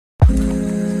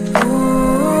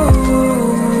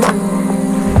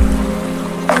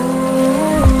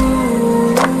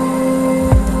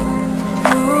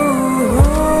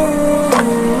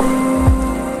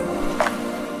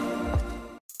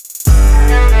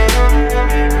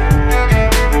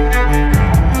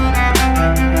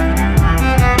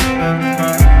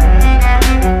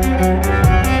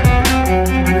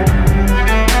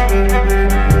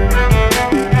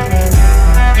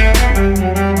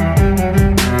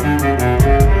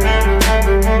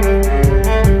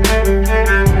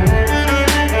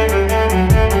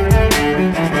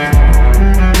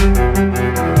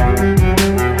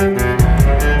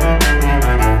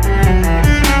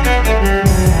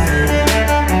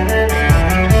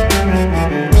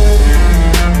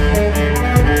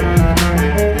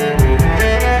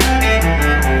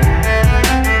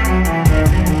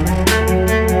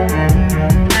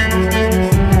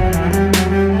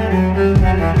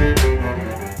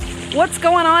What's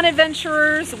going on,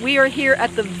 adventurers? We are here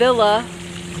at the Villa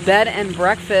Bed and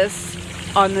Breakfast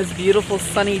on this beautiful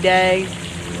sunny day.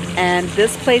 And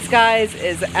this place, guys,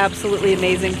 is absolutely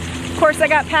amazing. Of course, I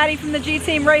got Patty from the G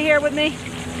team right here with me.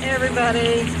 Hey,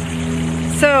 everybody.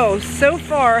 So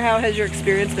far, how has your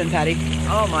experience been, Patty?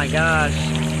 Oh my gosh,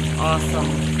 awesome.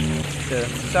 The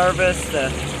service,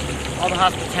 all the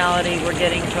hospitality we're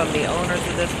getting from the owners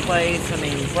of this place. I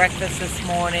mean, breakfast this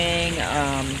morning.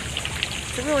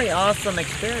 It's a really awesome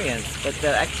experience, but the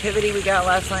activity we got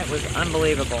last night was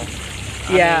unbelievable.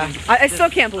 I still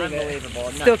can't believe it.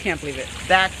 Unbelievable. Still can't believe it.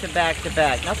 Back to back to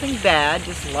back. Nothing bad,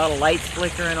 just a lot of lights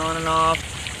flickering on and off.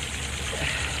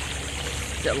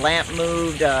 The lamp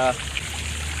moved.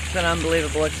 It's an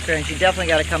unbelievable experience. You definitely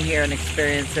got to come here and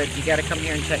experience it. You got to come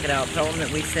here and check it out. Tell them that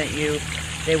we sent you.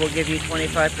 They will give you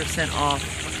 25% off,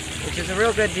 which is a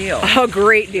real good deal. A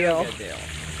great deal. Good deal.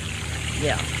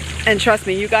 Yeah. And trust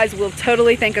me, you guys will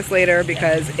totally thank us later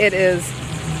because it is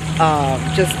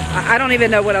just, I don't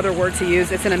even know what other word to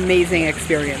use. It's an amazing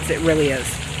experience. It really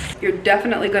is. You're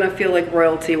definitely going to feel like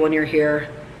royalty when you're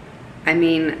here. I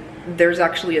mean, there's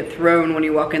actually a throne when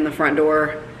you walk in the front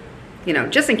door. You know,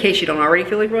 just in case you don't already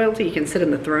feel like royalty, you can sit in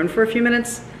the throne for a few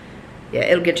minutes. Yeah,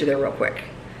 it'll get you there real quick.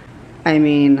 I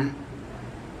mean,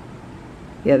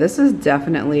 yeah, this is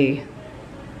definitely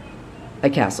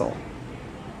a castle.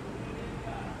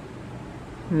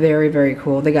 Very, very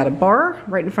cool. They got a bar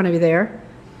right in front of you there.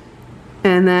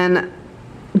 And then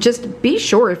just be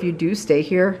sure if you do stay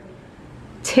here,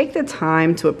 take the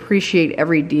time to appreciate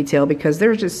every detail because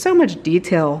there's just so much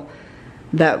detail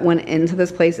that went into this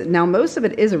place. Now, most of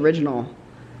it is original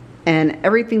and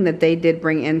everything that they did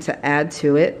bring in to add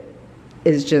to it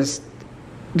is just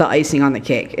the icing on the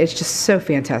cake. It's just so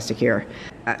fantastic here.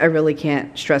 I really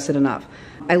can't stress it enough.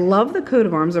 I love the coat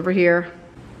of arms over here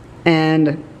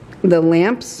and the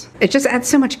lamps. It just adds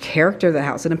so much character to the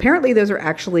house. And apparently those are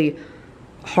actually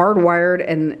hardwired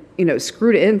and, you know,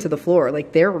 screwed into the floor.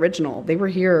 Like, they're original. They were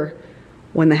here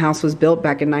when the house was built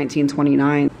back in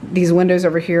 1929. These windows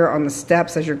over here on the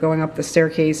steps as you're going up the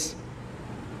staircase,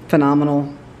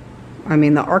 phenomenal. I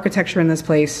mean, the architecture in this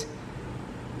place,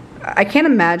 I can't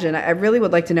imagine. I really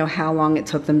would like to know how long it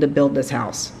took them to build this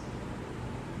house.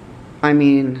 I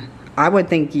mean, I would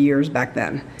think years back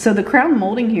then. So the crown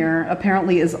molding here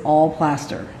apparently is all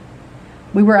plaster.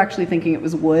 We were actually thinking it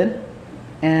was wood,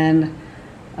 and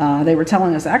they were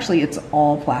telling us actually it's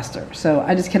all plaster. So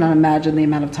I just cannot imagine the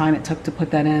amount of time it took to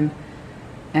put that in,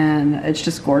 and it's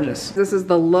just gorgeous. This is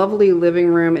the lovely living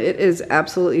room. It is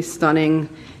absolutely stunning.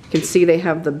 You can see they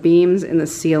have the beams in the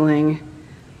ceiling,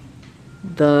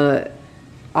 the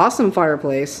awesome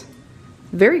fireplace,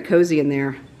 very cozy in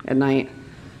there at night.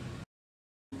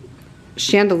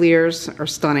 Chandeliers are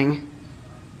stunning.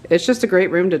 It's just a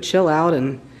great room to chill out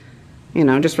and, you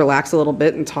know, just relax a little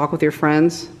bit and talk with your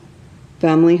friends,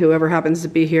 family, whoever happens to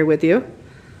be here with you.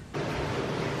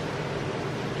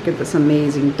 Get this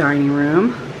amazing dining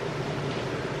room.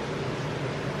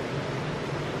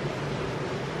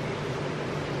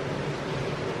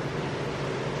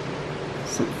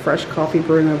 Some fresh coffee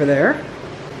brewing over there.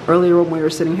 Earlier when we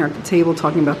were sitting here at the table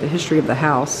talking about the history of the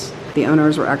house, the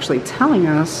owners were actually telling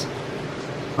us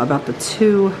about the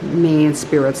two main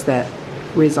spirits that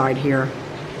reside here,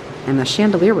 and the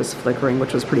chandelier was flickering,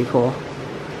 which was pretty cool.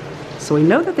 So we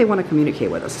know that they want to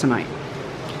communicate with us tonight,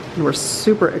 and we're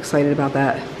super excited about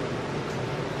that.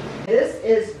 This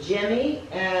is Jimmy,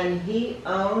 and he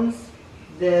owns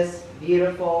this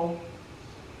beautiful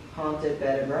haunted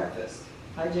bed and breakfast.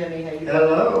 Hi, Jimmy. How you doing?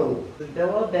 Hello. The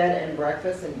Villa Bed and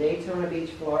Breakfast in Daytona Beach,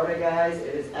 Florida, guys.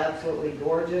 It is absolutely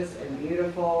gorgeous and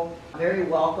beautiful. Very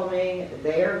welcoming.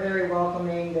 They are very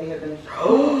welcoming. They have been.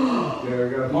 Oh, there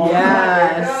we go. Oh,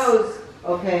 yes. There it goes.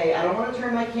 Okay, I don't want to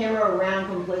turn my camera around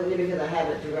completely because I have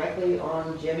it directly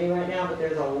on Jimmy right now, but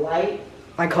there's a light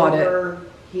I caught over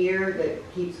here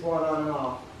that keeps going on and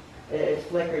off. It's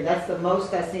flickering. That's the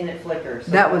most I've seen it flicker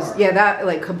so That was, far. yeah, that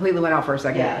like completely went out for a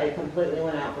second. Yeah, it completely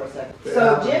went out for a second.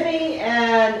 So Jimmy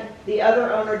and the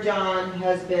other owner, John,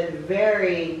 has been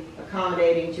very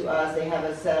accommodating to us. They have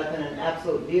us set up in an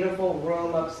absolute beautiful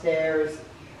room upstairs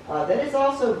that is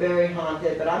also very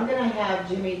haunted, but I'm going to have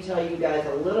Jimmy tell you guys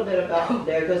a little bit about,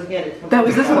 there it goes again. It's That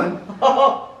was this one.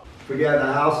 Forget,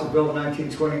 the house was built in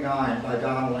 1929 by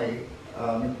Donnelly,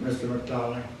 Mr.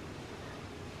 McDonnelly.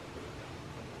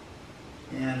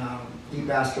 And he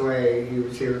passed away. He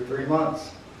was here 3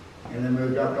 months and then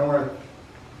moved up north.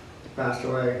 Passed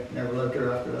away. Never lived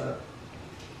here after that.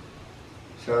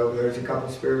 So there's a couple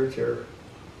spirits here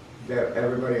that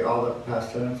everybody, all the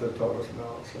past tenants have told us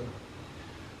about. So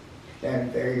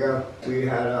And there you go. We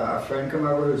had a friend come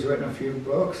over who's written a few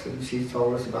books, and she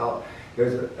told us about,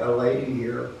 there's a lady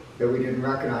here that we didn't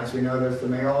recognize. We know there's the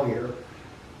male here,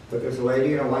 but there's a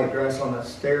lady in a white dress on the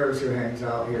stairs who hangs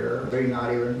out here. Maybe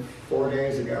not even 4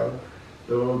 days ago,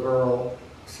 the little girl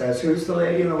says, "Who's the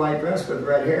lady in the white dress with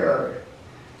red hair?"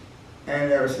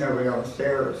 And there was nobody on the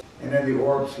stairs. And then the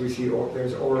orbs, we see,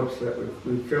 there's orbs that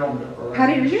we filmed around.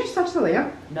 Patty, did you just touch the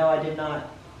lamp? No, I did not.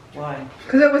 Why?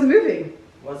 Because it was moving.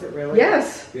 Was it really?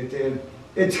 Yes. It did.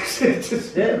 It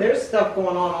just There's stuff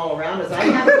going on all around us.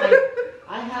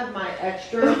 I have my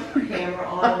extra camera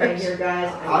on right here,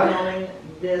 guys. I'm filming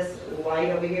this light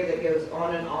over here that goes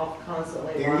on and off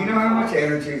constantly. Yeah, you know how much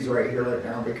energy is right here right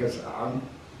now, because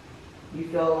You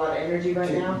feel a lot of energy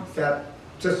right now? that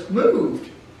just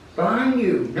moved behind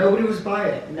you. Nobody was by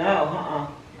it. No,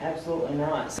 absolutely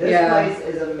not. This Yeah. place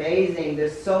is amazing.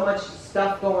 There's so much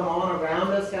stuff going on around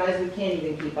us, guys. We can't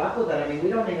even keep up with it. I mean, we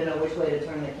don't even know which way to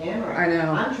turn the camera. I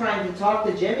know. I'm trying to talk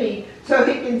to Jimmy so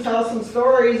he can tell some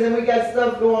stories, and we got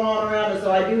stuff going on around us. So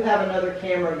I do have another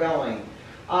camera going.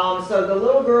 So the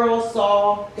little girl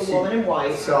saw the woman in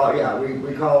white. So yeah,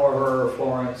 we call her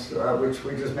Florence, which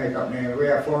we just make up names. We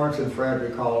have Florence and Fred,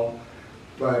 we call them.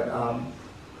 But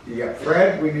yeah,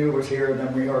 Fred we knew was here, and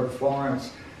then we heard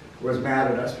Florence was mad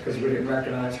at us because we didn't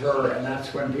recognize her, and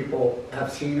that's when people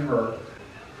have seen her.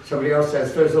 Somebody else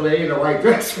says, "There's a lady in a white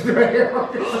dress with red hair."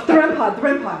 The Rem Pod, the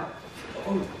Rem Pod.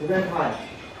 Oh, the Rem Pod.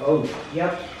 Oh,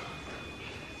 Yep.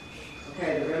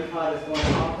 Okay, the Rem Pod is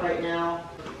going off right now.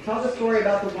 Tell the story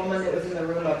about the woman that was in the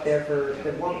room up there for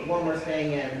the one we're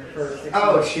staying in for 6 months.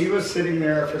 oh, she was sitting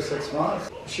there for 6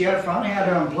 months. She had finally had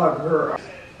to unplug her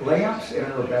lamps in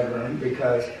her bedroom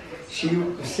because she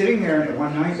was sitting there, and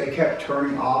one night they kept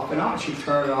turning off and on. She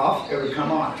turned it off, it would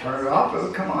come on. Turn it off, it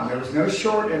would come on. There was no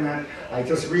short in that. I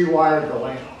just rewired the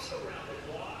lamps.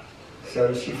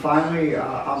 So she finally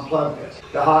unplugged it.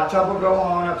 The hot tub will go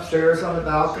on upstairs on the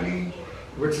balcony,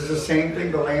 which is the same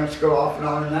thing. The lamps go off and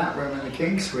on in that room in the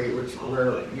King Suite, which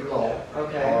where you all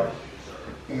are.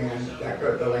 And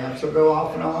the lamps will go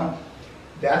off and on.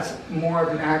 That's more of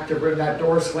an active room. That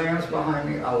door slams behind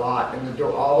me a lot, and the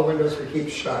door, all the windows we keep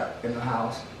shut in the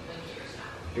house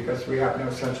because we have no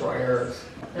central airs.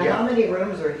 Now, how many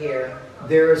rooms are here?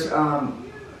 There's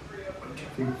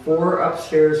 4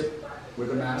 upstairs with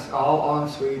a mass, all en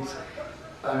suites,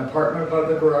 an apartment above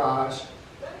the garage.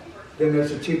 Then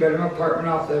there's a 2-bedroom apartment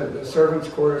off the servants'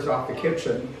 quarters off the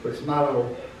kitchen, which is my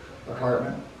little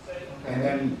apartment. And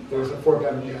then there's a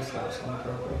 4-bedroom guest house on the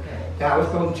property. That was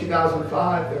built in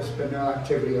 2005. There's been no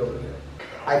activity over there.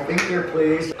 I think they're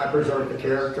pleased. I preserved the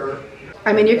character.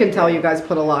 I mean, you can tell you guys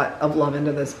put a lot of love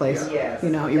into this place. Yes, You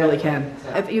know, you really can.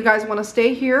 If you guys want to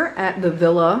stay here at the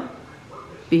Villa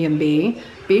B&B,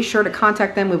 be sure to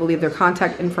contact them. We will leave their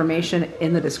contact information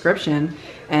in the description.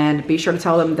 And be sure to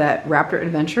tell them that Raptor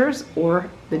Adventures or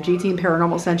the G-Team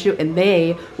Paranormal sent you, and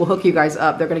they will hook you guys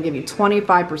up. They're going to give you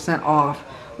 25% off,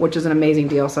 which is an amazing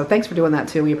deal. So thanks for doing that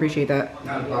too. We appreciate that.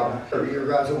 Not a problem. You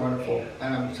guys are wonderful,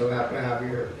 and I'm so happy to have you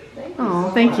here. Thank you Oh,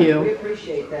 so thank much. you. We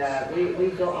appreciate that. We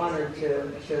feel honored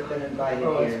to have been invited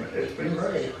Oh, here. it's been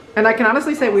great. And I can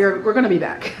honestly say we're going to be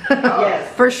back.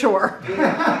 Yes. For sure. We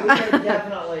are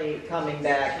definitely coming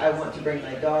back. I want to bring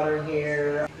my daughter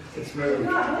here. It's moved.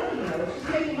 It's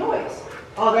making noise.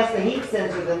 Oh, that's the heat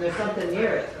sensor. Then there's something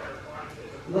near it.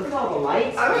 Look at all the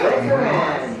lights.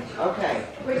 Oh. Okay.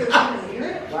 Wait, there's something near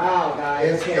it? Wow,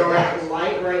 guys. It's Okay, going- that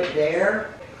light right there.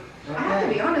 I have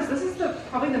to be honest, this is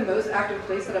probably the most active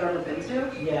place that I've ever been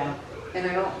to, Yeah. and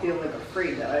I don't feel like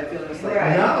afraid though. I feel just like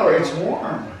Right. No, it's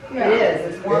warm. Yeah. It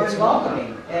is. It's warm It's and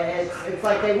welcoming. And it's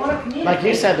like they want to communicate. Like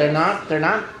you said, they're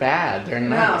not bad. They're No,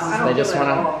 nice. I don't They just feel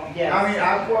want that at to. all. Yes. I mean,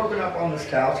 I've woken up on this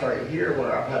couch right here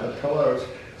where I've had the pillows,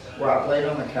 where I've laid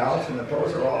on the couch and the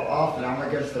pillows are all off, and I'm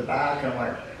against the back, and I'm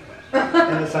like,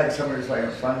 and it's like somebody's laying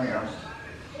in front of me.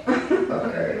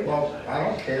 Okay, well, I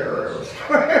don't care. It was,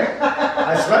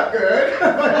 I slept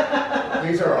good.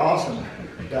 These are awesome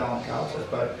down couches,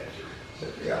 but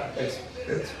yeah, it's.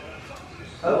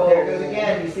 Oh, there it goes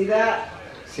again. You see that?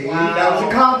 See, Wow. that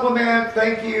was a compliment.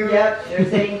 Thank you. Yep, they're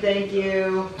saying thank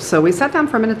you. So we sat down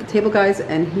for a minute at the table, guys,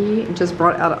 and he just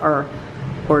brought out our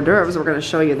hors d'oeuvres. We're going to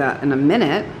show you that in a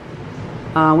minute.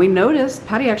 We noticed,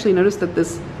 Patty actually noticed that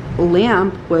this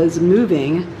lamp was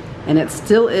moving, and it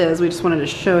still is. We just wanted to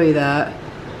show you that.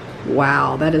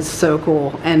 Wow, that is so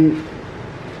cool. And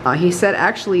he said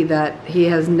actually that he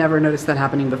has never noticed that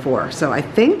happening before. So I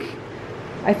think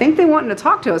they wanted to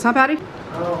talk to us, huh, Patty?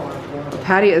 Oh, my God.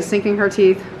 Patty is sinking her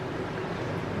teeth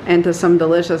into some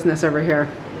deliciousness over here.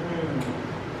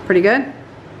 Pretty good?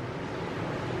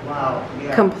 Wow.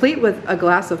 Yeah. Complete with a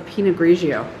glass of Pinot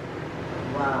Grigio.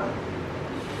 Wow.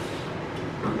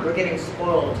 We're getting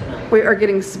spoiled tonight. We are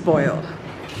getting spoiled.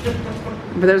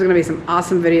 But there's gonna be some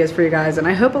awesome videos for you guys, and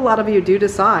I hope a lot of you do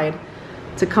decide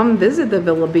to come visit the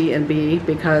Villa B&B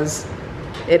because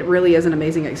it really is an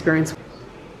amazing experience.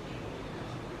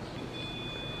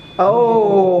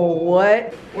 Oh,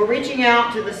 what? We're reaching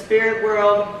out to the spirit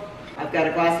world. I've got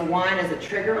a glass of wine as a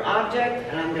trigger object,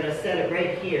 and I'm gonna set it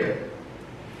right here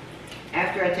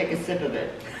after I take a sip of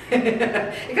it.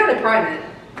 You gotta prime it.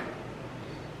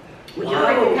 Would you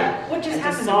like to cut? What just I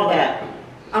happened? saw that.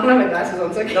 I don't have my glasses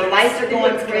on, so I can't The lights are see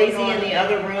going what's crazy on. in the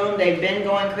other room. They've been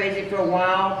going crazy for a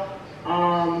while.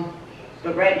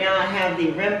 But right now I have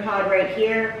the Rem Pod right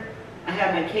here. I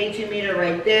have my K2 meter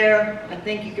right there. I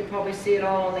think you can probably see it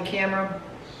all on the camera.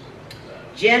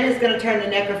 Jen is going to turn the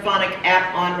Necrophonic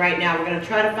app on right now. We're going to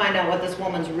try to find out what this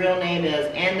woman's real name is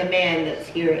and the man that's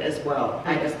here as well.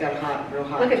 I just got hot, real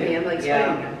hot. Look at too. me, I'm like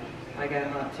sweating again. I got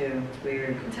hot too. It's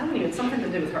weird. I'm telling you, it's something to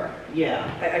do with her. Yeah.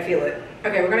 I feel it.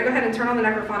 Okay, we're gonna go ahead and turn on the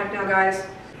Necrophonic now, guys.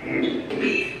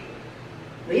 Leave.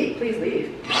 Leave? Please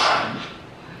leave.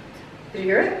 Did you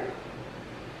hear it?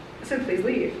 I said, please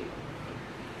leave.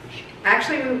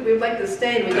 Actually, we would like to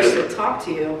stay and we'd like to talk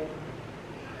to you.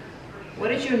 What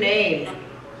is your name?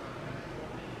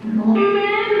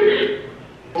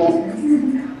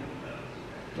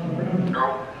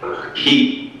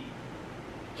 Heat.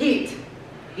 Heat.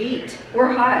 Heat.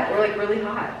 We're hot. We're like really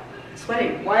hot.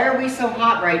 Sweating. Why are we so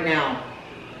hot right now?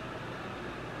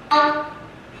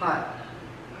 Hot.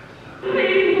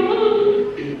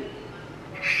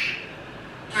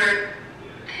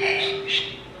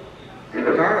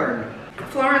 Burn.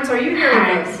 Florence, are you here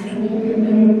with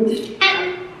us?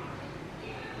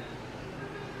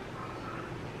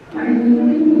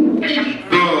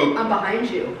 I'm behind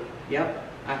you. Yep,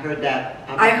 I heard that.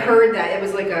 I heard that. It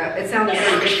was like it sounded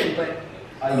very distant, but.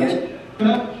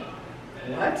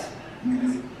 What?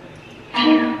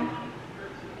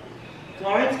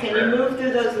 Florence, can you move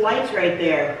through those lights right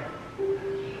there?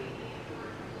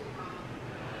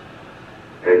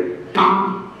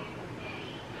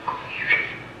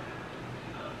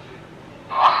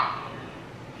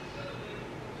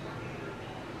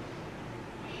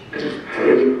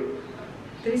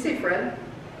 Did he say Fred?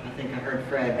 I think I heard I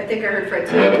Fred. think I heard Fred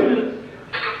too.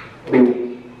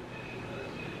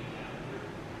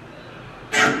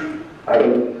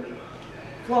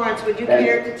 Florence, would you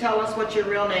care to tell us what your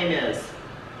real name is?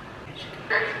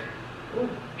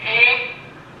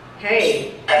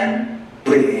 Hey.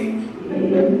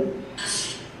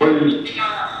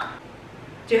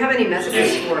 Do you have any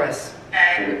messages for us?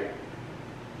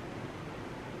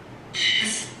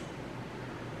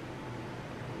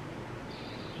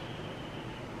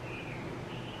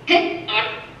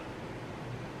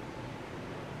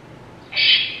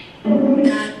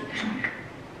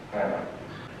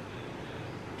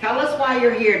 Tell us why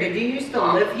you're here. Did you used to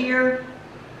live here?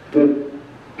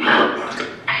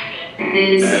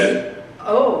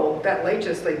 Oh, that light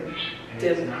just like It's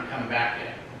dimmed. not coming back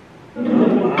yet.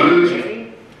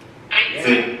 Really?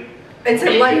 Yeah. It's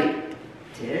a light.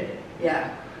 Did?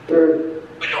 Yeah.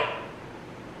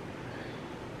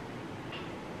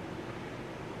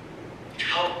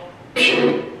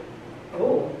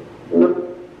 Oh.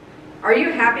 Are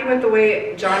you happy with the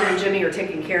way John and Jimmy are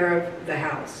taking care of the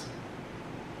house?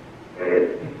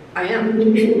 I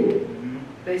am.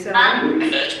 They said I am.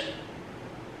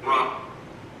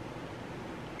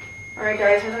 Alright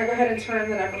guys, we're gonna go ahead and turn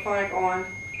the Necrophonic on.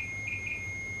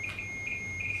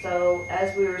 So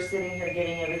as we were sitting here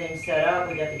getting everything set up,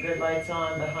 we got the good lights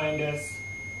on behind us.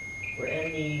 We're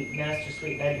in the master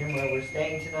suite bedroom where we're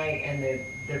staying tonight, and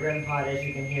the Rem Pod, as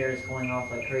you can hear, is going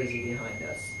off like crazy behind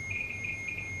us.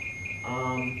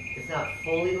 It's not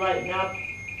fully lighting up.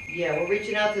 Yeah, we're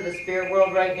reaching out to the spirit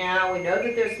world right now. We know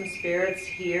that there's some spirits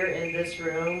here in this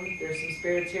room. There's some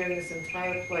spirits here in this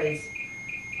entire place.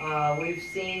 We've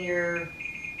seen your...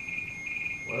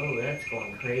 Whoa, that's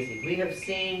going crazy. We have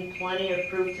seen plenty of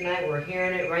proof tonight. We're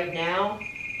hearing it right now.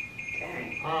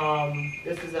 Dang.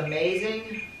 This is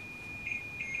amazing.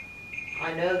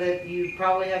 I know that you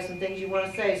probably have some things you want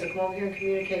to say, so come over here and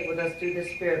communicate with us through this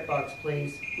spirit box,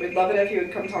 please. We'd love it if you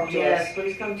would come talk to Yes, us.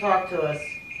 please come talk to us.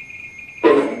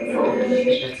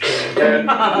 That's good.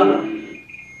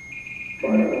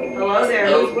 Hello there,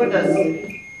 who's with us?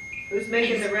 Who's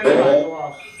making the Rem Pod go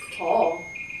off? Paul.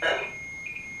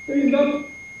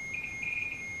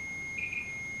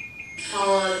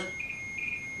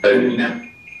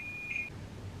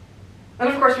 And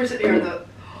of course, you're sitting here in the.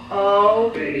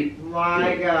 Oh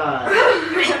my God.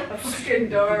 Fucking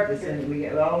dark.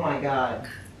 Oh my God.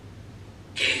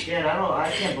 Jen,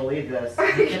 I can't believe this.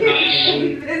 I can't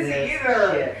believe this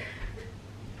either. Shit.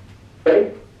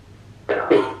 Who's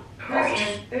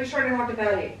trying to walk the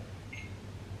patty?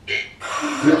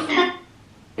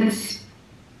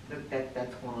 Look,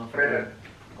 that's going off again.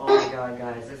 Oh my god,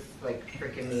 guys, this is like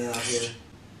freaking me out here.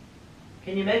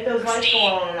 Can you make those lights go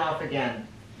on and off again?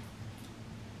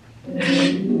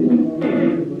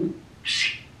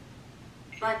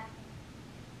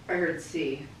 I heard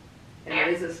C, and it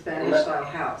is a Spanish style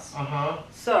house. Uh-huh.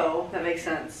 So, that makes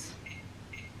sense.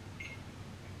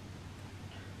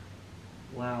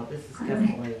 Wow, this is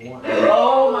definitely one.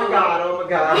 Oh my god, oh my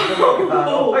god, oh my god,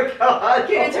 oh my god.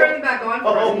 Can you turn it back on for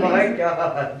us, Oh my please?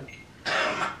 god.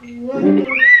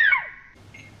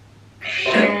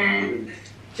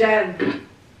 Jen.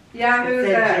 Yeah, who It is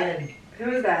said that? Jen.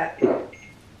 Who is that?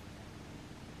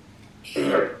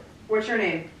 What's your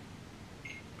name?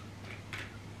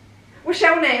 What's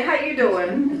your name? How you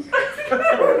doing?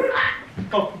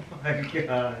 Oh my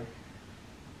god.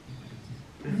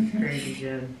 This is crazy,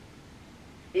 Jen.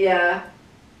 Yeah.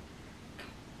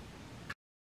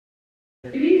 I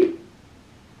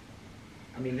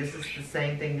mean, this is the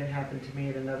same thing that happened to me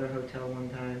at another hotel one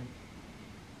time.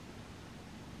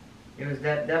 It was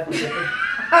definitely different.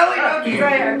 I don't know what to say.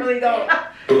 I really don't.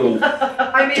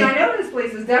 I mean, I know this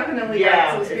place is definitely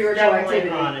got some it's spiritual definitely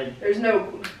activity. haunted. There's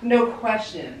no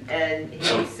question. And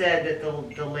he said that the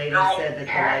lady said that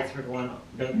the lights were going on.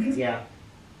 Yeah.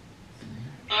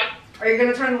 Are you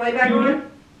gonna turn the light back on?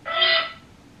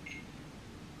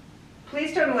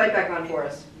 Please turn the light back on for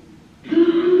us.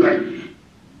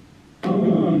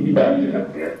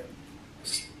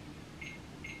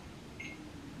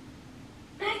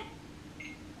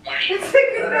 It's a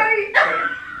good night.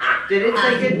 Did it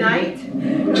say good night?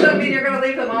 Does that mean you're gonna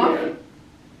leave them off?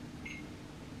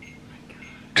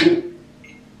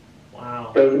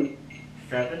 Wow.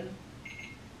 7?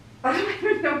 I don't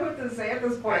even know what to say at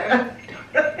this point.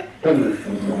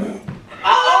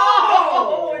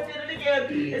 Oh! It did it again.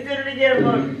 It did it again.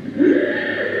 Look.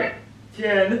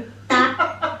 Jen.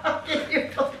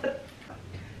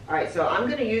 Alright, so I'm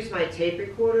going to use my tape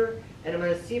recorder and I'm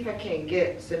going to see if I can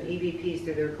get some EVPs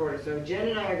through the recorder. So Jen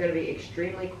and I are going to be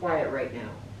extremely quiet right now.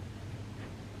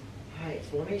 Alright,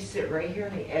 so let me sit right here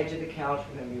on the edge of the couch.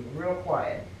 We're going to be real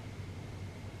quiet.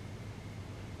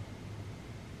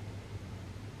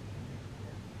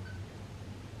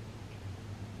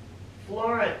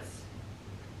 Florence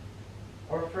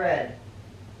or Fred,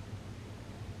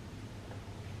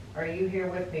 are you here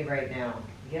with me right now?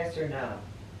 Yes or no?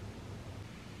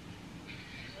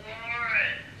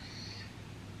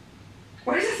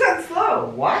 Why does it sound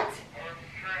slow? What?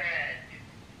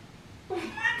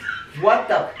 What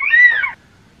the? Are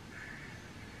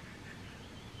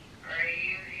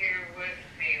you here with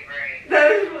me right now?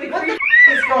 That is really What creepy.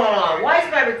 the is going on? Why does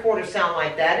my recorder sound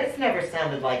like that? It's never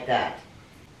sounded like that.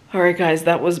 Alright guys,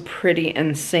 that was pretty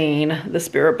insane. The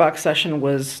spirit box session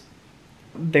was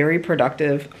very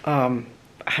productive. I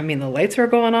mean, the lights are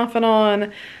going off and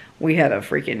on. We had a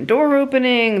freaking door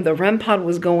opening. The Rem Pod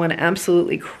was going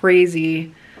absolutely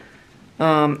crazy.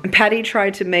 Patty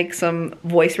tried to make some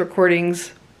voice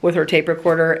recordings with her tape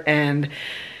recorder, and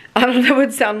I don't know,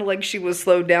 it sounded like she was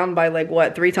slowed down by like,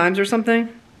 what, 3 times or something?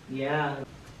 Yeah.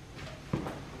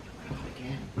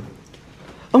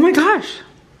 Oh my gosh,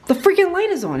 the freaking light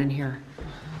is on in here.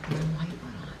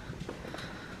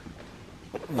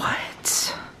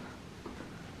 What?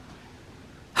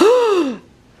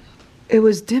 It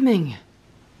was dimming.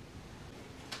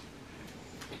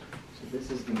 So this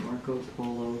is the Marco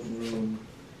Polo room.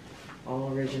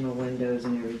 All original windows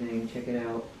and everything. Check it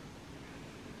out.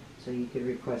 So you could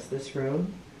request this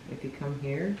room if you come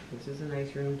here. This is a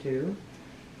nice room too.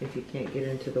 If you can't get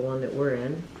into the one that we're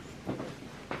in.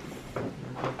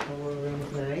 Marco Polo room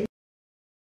is nice.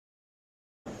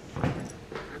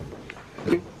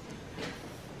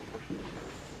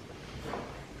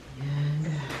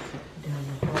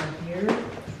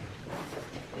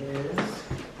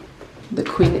 The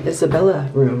Queen Isabella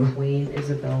room. Queen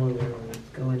Isabella room. Let's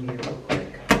go in here real quick.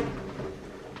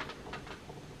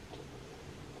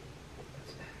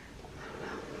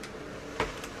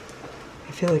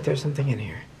 I feel like there's something in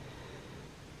here.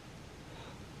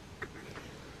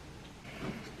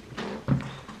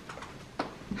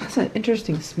 Has an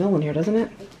interesting smell in here, doesn't it?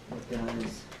 It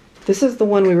does. This is the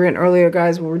one we were in earlier,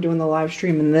 guys, when we were doing the live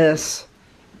stream, and this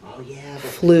Oh yeah.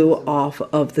 flew off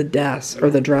of the desk or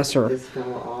the dresser. This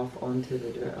fell off onto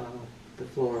the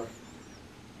floor.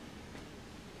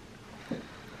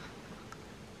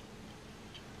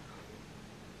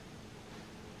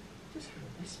 Just heard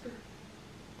a whisper.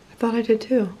 I thought I did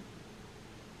too.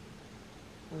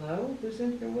 Hello? Who's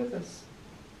in here with us?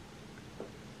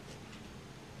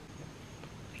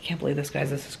 I can't believe this, guys.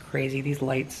 This is crazy. These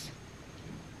lights.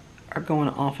 are going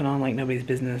off and on like nobody's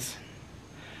business.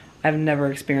 I've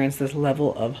never experienced this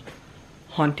level of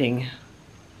haunting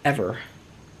ever.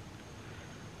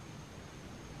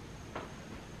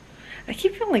 I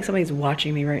keep feeling like somebody's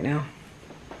watching me right now.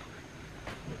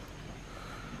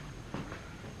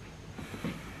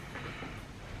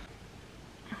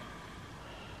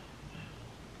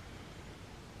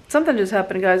 Something just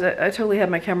happened, guys. I totally had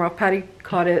my camera off. Patty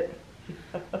caught it.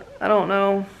 I don't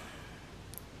know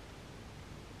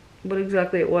what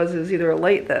exactly it was. It was either a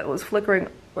light that was flickering,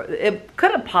 or it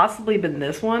could have possibly been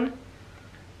this one.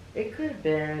 It could have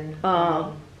been.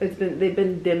 They've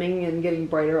been dimming and getting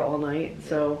brighter all night,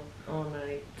 so All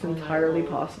night. it's entirely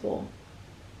possible.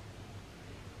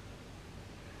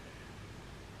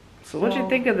 So what'd you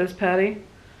think of this, Patty?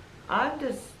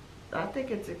 I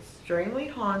think it's extremely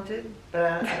haunted,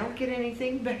 but I don't get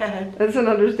anything bad. That's an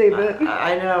understatement.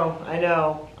 I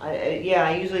know. Yeah,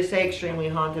 I usually say extremely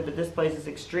haunted, but this place is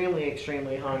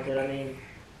extremely haunted. I mean,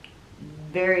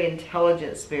 very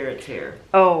intelligent spirits here.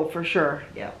 Oh, for sure.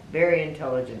 Yeah, very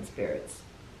intelligent spirits.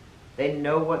 They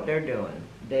know what they're doing.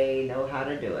 They know how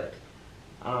to do it.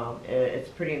 It's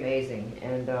pretty amazing,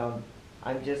 and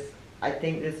I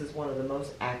think this is one of the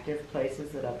most active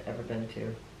places that I've ever been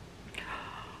to.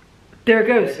 There it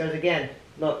There goes. it goes again.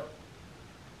 Look,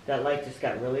 that light just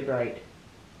got really bright.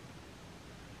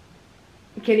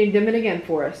 Can you dim it again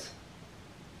for us?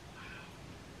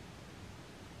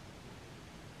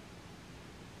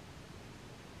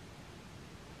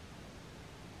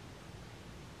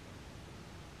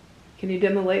 Can you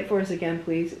dim the light for us again,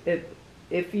 please?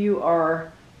 If you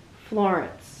are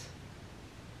Florence.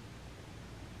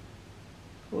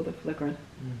 Oh, the flickering.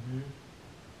 Mm-hmm.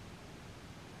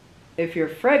 If you're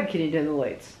Fred, can you dim the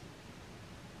lights?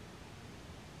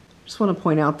 Just want to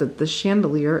point out that the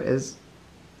chandelier is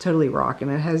totally rock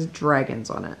and it has dragons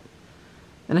on it.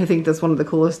 And I think that's one of the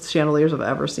coolest chandeliers I've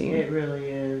ever seen. It really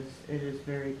is. It is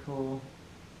very cool.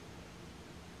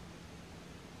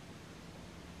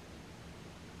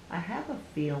 I have a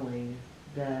feeling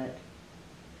that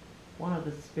one of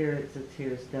the spirits that's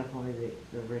here is definitely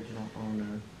the original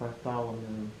owner,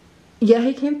 Bartholomew. Yeah,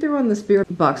 he came through on the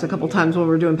spirit box a couple times when we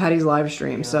were doing Patty's live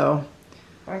stream, Yeah. so.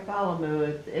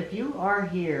 Bartholomew, if you are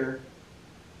here,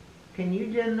 can you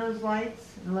dim those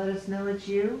lights and let us know it's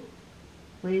you,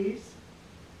 please?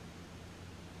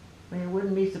 I mean, I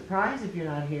wouldn't be surprised if you're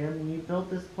not here. I mean, you built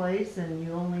this place and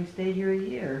you only stayed here a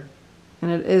year.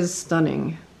 And it is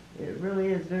stunning. It really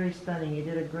is very stunning. You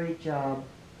did a great job.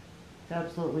 It's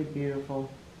absolutely beautiful.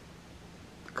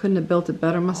 Couldn't have built it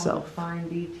better All the myself. fine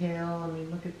detail. I mean,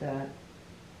 look at that.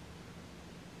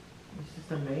 It's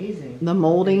just amazing. The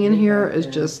molding in here Back is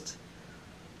then. just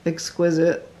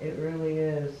exquisite. It really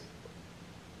is.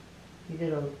 You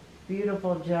did a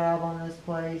beautiful job on this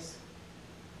place.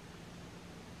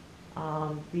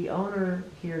 The owner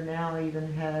here now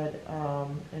even had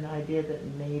an idea that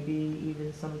maybe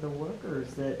even some of the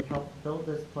workers that helped build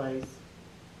this place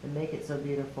and make it so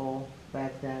beautiful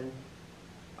back then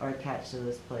are attached to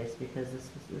this place because this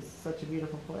is such a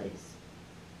beautiful place.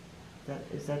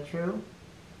 Is that true?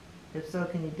 If so,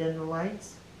 can you dim the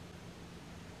lights?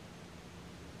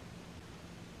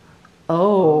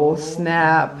 Oh,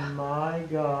 snap. My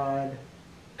God.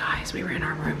 Guys, we were in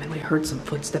our room and we heard some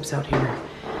footsteps out here.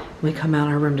 We come out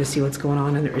of our room to see what's going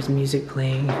on and there is music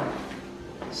playing.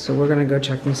 So we're gonna go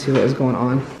check and see what is going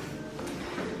on.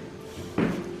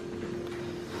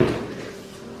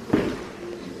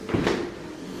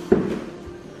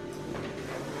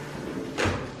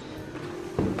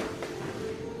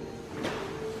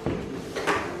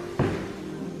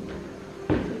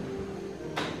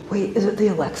 Wait, is it the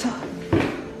Alexa?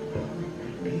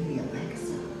 Maybe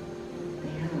Alexa. They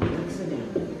have Alexa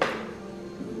down there.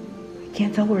 I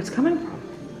can't tell where it's coming from.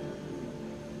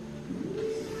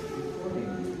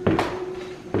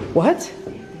 What?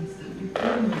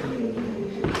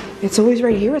 It's always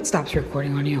right here it stops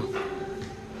recording on you.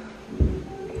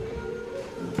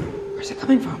 Where's it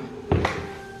coming from?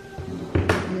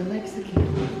 The Alexa came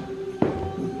on.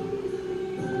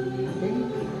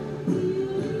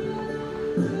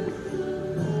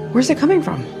 Where's it coming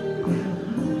from?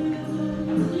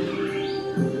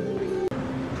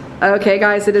 Okay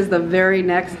guys, it is the very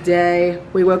next day.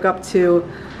 We woke up to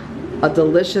a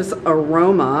delicious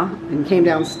aroma and came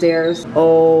downstairs.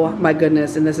 Oh my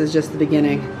goodness, and this is just the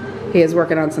beginning. He is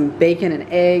working on some bacon and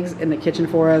eggs in the kitchen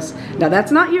for us. Now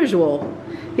that's not usual.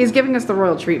 He's giving us the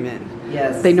royal treatment.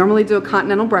 Yes. They normally do a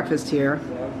continental breakfast here,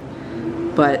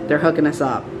 but they're hooking us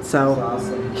up. So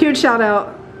awesome. huge shout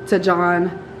out to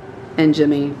John and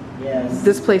Jimmy. Yes.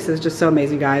 This place is just so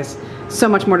amazing, guys. So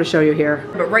much more to show you here.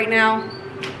 But right now,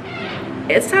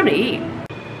 it's time to eat.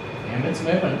 It's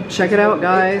moving. Check it out,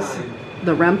 guys.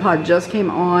 The Rem Pod just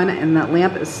came on and that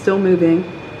lamp is still moving.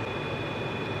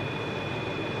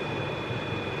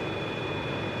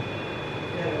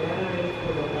 Yeah, right underneath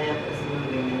where the lamp is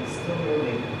moving, and it's still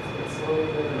moving. It's slowly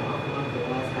moving off and on for the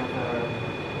last half hour.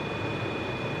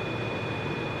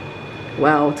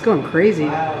 Wow, it's going crazy.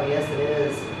 Wow, yes it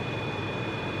is.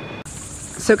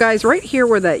 So guys, right here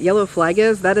where that yellow flag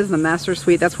is, that is the master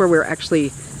suite. That's where we're actually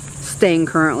staying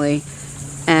currently.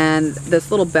 And this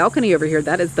little balcony over here,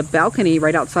 that is the balcony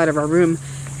right outside of our room.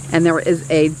 And there is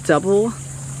a double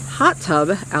hot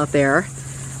tub out there,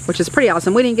 which is pretty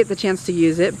awesome. We didn't get the chance to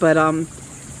use it, but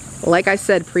like I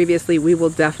said previously, we will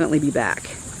definitely be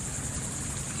back.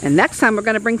 And next time we're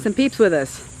gonna bring some peeps with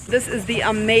us. This is the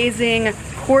amazing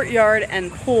courtyard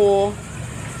and pool.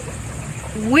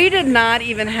 We did not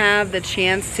even have the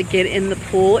chance to get in the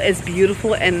pool, as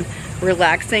beautiful and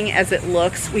relaxing as it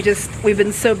looks. We've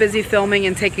been so busy filming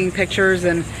and taking pictures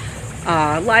and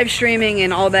live streaming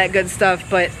and all that good stuff,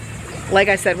 but like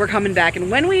I said, we're coming back, and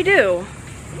when we do,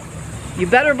 you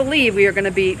better believe we are going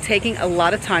to be taking a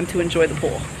lot of time to enjoy the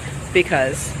pool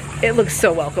because it looks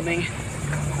so welcoming.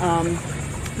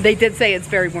 They did say it's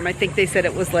very warm. I think they said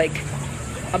it was like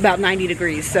about 90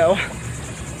 degrees, so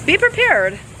be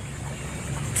prepared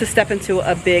to step into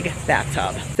a big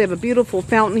bathtub. They have a beautiful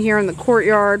fountain here in the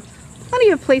courtyard.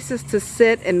 Plenty of places to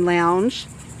sit and lounge.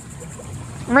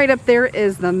 Right up there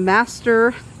is the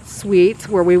master suite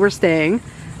where we were staying.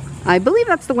 I believe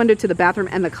that's the window to the bathroom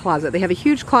and the closet. They have a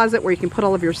huge closet where you can put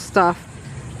all of your stuff.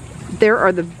 There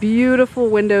are the beautiful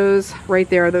windows right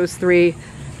there, those three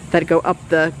that go up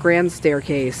the grand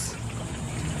staircase.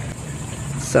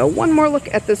 So one more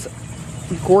look at this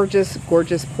gorgeous,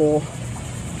 gorgeous pool.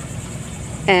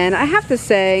 And I have to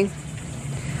say,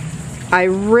 I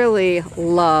really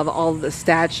love all of the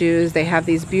statues. They have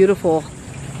these beautiful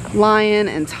lion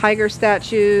and tiger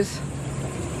statues.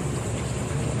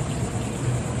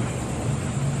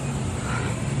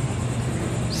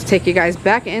 Just take you guys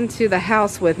back into the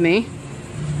house with me.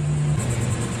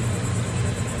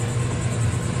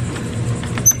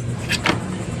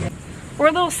 We're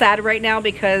a little sad right now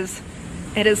because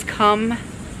it has come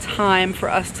time for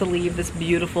us to leave this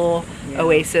beautiful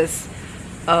oasis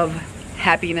of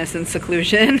happiness and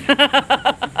seclusion.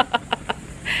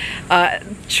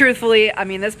 Truthfully, I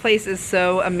mean, this place is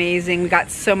so amazing. We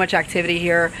got so much activity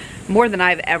here, more than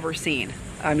I've ever seen.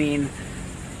 I mean,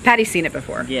 Patty's seen it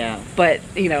before. Yeah. But,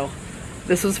 you know,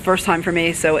 this was the first time for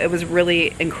me, so it was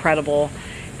really incredible.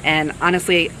 And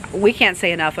honestly, we can't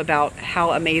say enough about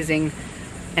how amazing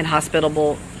and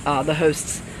hospitable the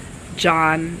hosts,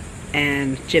 John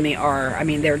and Jimmy, are. I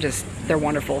mean, they're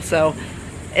wonderful. So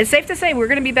it's safe to say we're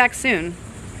going to be back soon.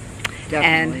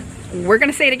 Definitely. And we're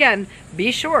going to say it again.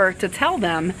 Be sure to tell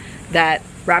them that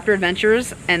Raptor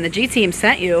Adventures and the G Team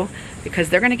sent you, because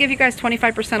they're going to give you guys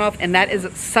 25% off, and that is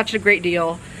such a great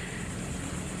deal.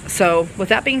 So with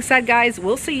that being said, guys,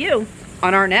 we'll see you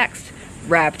on our next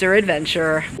Raptor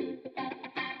Adventure.